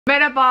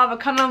Merhaba ve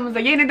kanalımıza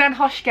yeniden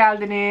hoş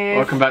geldiniz.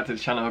 Welcome back to the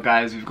channel,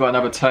 guys. We've got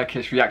another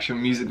Turkish reaction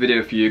music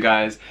video for you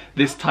guys.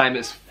 This time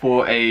it's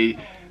for a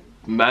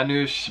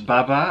Manuş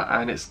Baba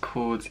and it's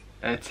called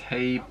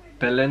Eteği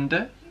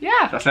Belinde.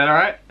 Yeah. Did I say that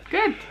right?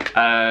 Good.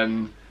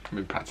 I've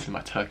been practicing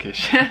my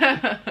Turkish.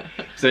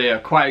 So yeah,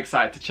 quite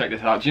excited to check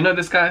this out. Do you know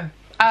this guy?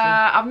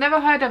 I've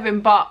never heard of him,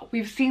 but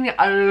we've seen it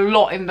a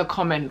lot in the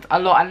comments, a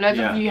lot, and loads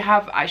of you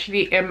have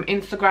actually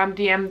Instagram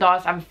DM'd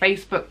us and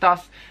Facebooked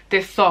us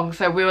this song.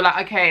 So we were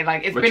like, okay,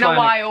 like it's been a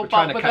while,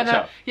 but we're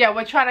gonna,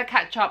 we're trying to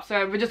catch up.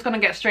 So we're just gonna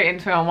get straight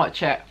into it and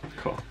watch it.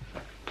 Cool.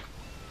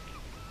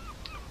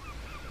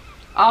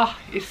 Ah,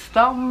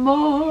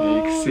 Istanbul. Yeah,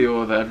 you can see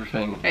all the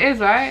everything. It is,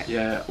 right?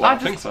 Yeah, well, I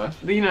think so.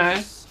 You know.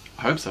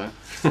 I hope so.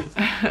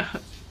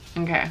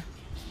 Okay.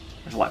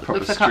 It's like proper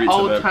looks like streets an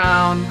old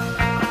town.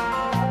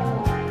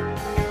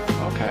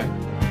 Okay.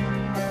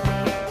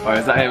 Oh,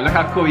 is that him? Look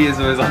how cool he is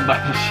with his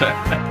unbuttoned shirt.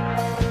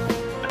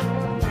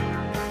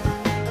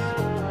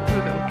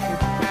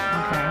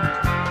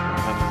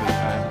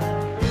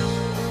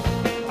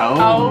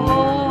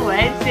 Oh,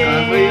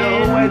 wedding.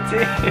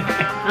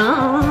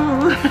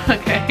 Oh,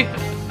 okay.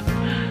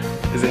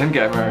 Is it him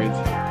getting married? I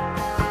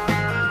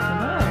don't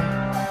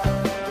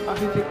know. Oh,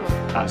 who's he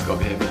called? That's got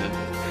to be him, isn't it?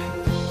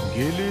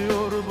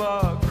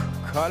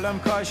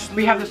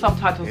 We have the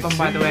subtitles on,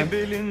 by the way.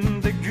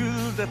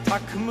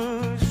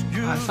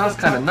 That sounds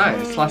kind of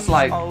nice. That's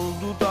like,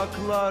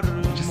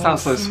 it just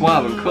sounds so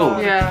suave and cool.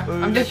 Yeah,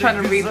 I'm just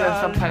trying to read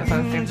the subtitles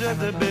at the same time.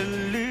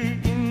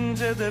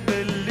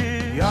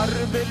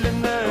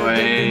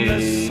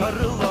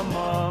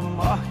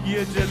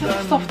 Such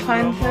a soft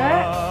tone to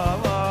it.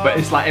 But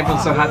it's like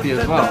everyone's so happy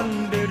as well.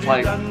 It's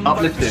like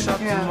uplifting.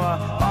 Yeah.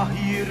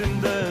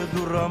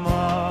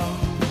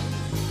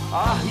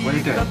 What are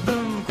you doing?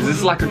 Is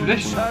this like a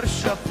tradition? I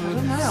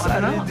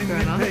don't know what's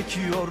going on.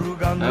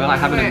 They're like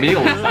having a meal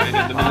or something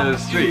in the middle of the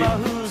street.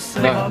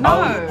 No.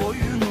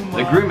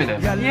 They're grooming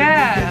him.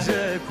 Yeah.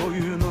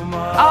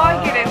 Oh,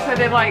 I get it. So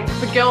they're like,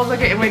 the girls are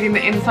getting ready in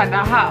the inside the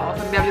house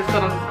and they've just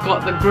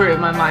got the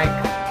groom and like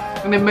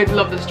in the middle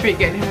of the street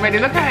getting him ready.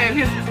 Look at him,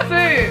 his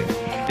suit.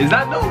 Is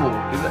that normal?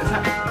 Is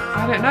that...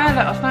 I don't know,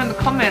 let us know in the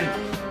comments.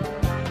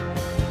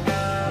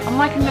 I'm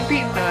liking the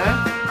beat though.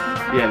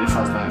 Yeah, this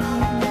sounds nice.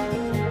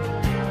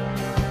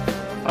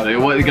 Oh, they're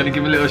going to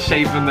give a little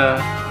shave in the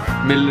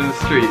middle of the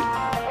street.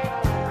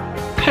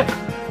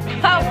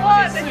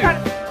 What? They're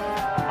trying to...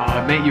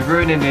 Oh, mate, you're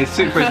ruining his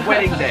suit for his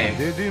wedding day.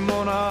 It's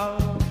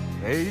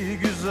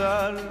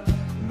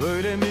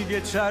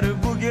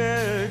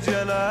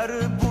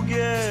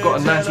got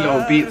a nice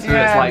little beat to it,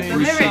 it's like the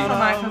lyrics are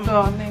nice as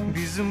well.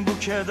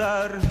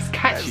 It's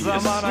catchy,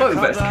 it's slow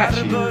but it's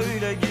catchy.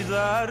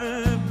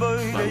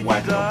 Like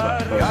white on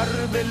black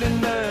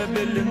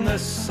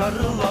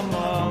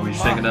Oh,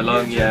 he's singing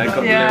along, yeah, got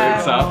the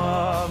lyrics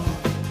up.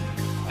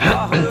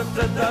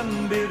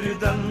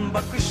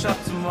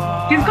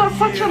 He's got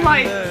such a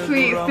like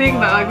sweet thing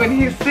that like when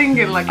he's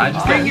singing, like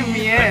he's bringing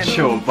me in. A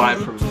chill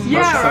vibe from him.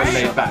 Yeah, so right?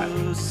 laid back.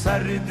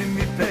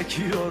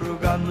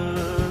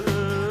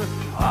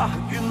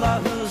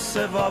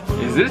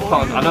 Is this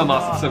part? I know I'm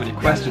asking so many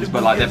questions,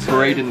 but like they're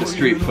parading the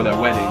street for their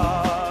wedding.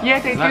 Yeah,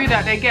 they do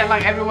that. They get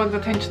like everyone's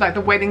attention, like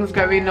the wedding's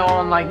going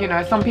on, like, you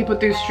know, some people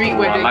do street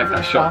weddings. I like that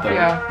and shot stuff. though.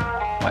 Yeah.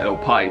 Like little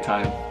party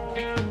time.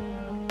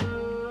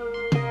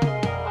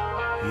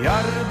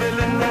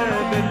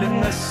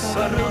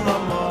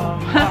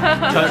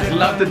 Turks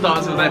love to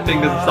dance with their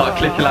fingers and start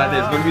clicking like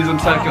this. When we was on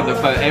Turkey on the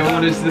phone,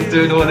 everyone is just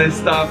doing all this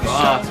stuff.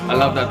 Ah, I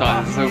love that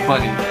dance, it's so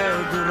funny.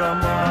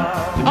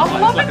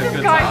 I'm loving this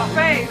guy's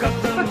face.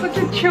 It's such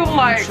a chill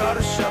like.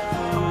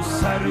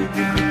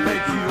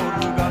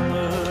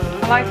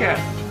 I like it.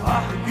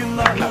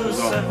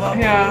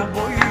 Yeah.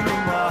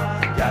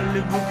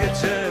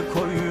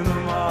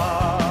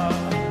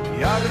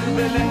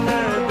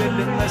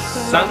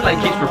 Sounds like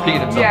he keeps repeating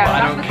himself, but I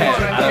don't care. I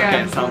don't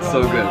care, it sounds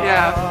so good.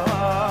 Yeah.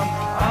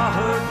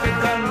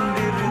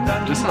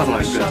 Just sounds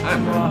like a good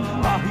time, man.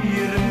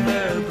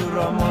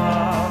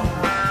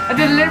 And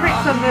the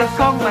lyrics of the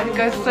song like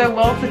go so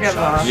well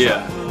together.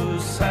 Yeah.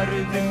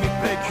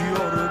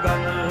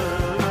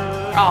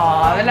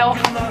 Aww, the little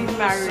happy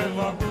married.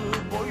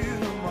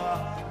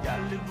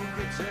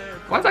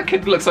 Why does that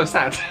kid look so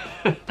sad?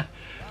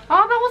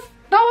 Oh,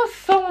 that was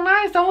so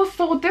nice. That was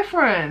so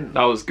different.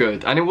 That was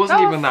good, and it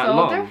wasn't even that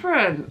long. That was so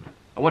different.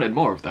 I wanted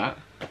more of that.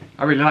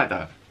 I really like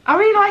that. I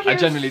really like it. I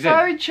genuinely did.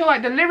 So chill.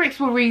 Like the lyrics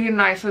were really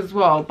nice as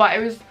well, but it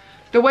was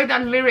the way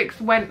that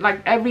lyrics went,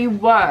 like every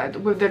word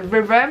with the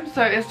rhythm.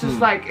 So it's just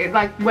like it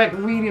like went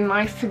really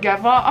nice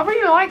together. I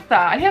really like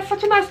that, and he has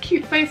such a nice,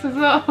 cute face as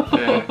well.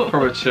 Yeah,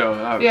 proper chill.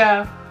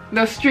 Yeah,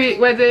 the street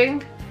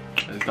wedding.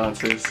 There's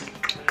dances.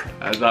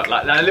 There's that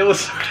like that little.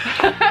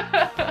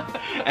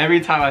 Every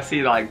time I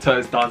see like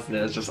Turks dancing,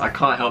 it's just I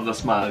can't help but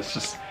smile. It's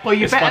just. Well,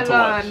 you it's better fun to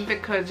learn watch.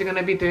 because you're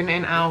gonna be doing it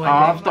in our wedding. Oh,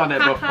 I've done it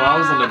before. I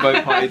was on the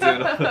boat party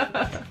doing it.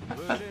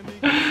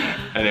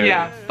 Anyway.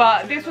 Yeah,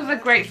 but this was a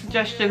great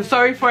suggestion.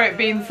 Sorry for it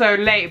being so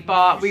late,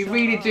 but we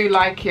really do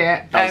like it.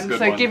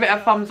 So give it a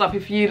thumbs up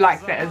if you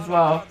liked it as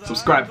well.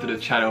 Subscribe to the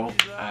channel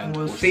and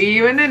we'll see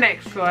you in the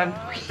next one.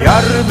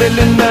 Yar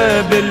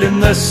beline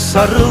beline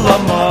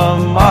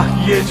sarılamam, ah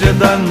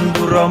geceden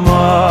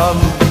duramam.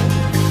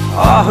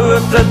 Ah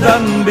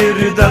öteden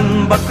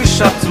birden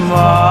bakış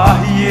atma, ah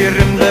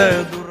yerimde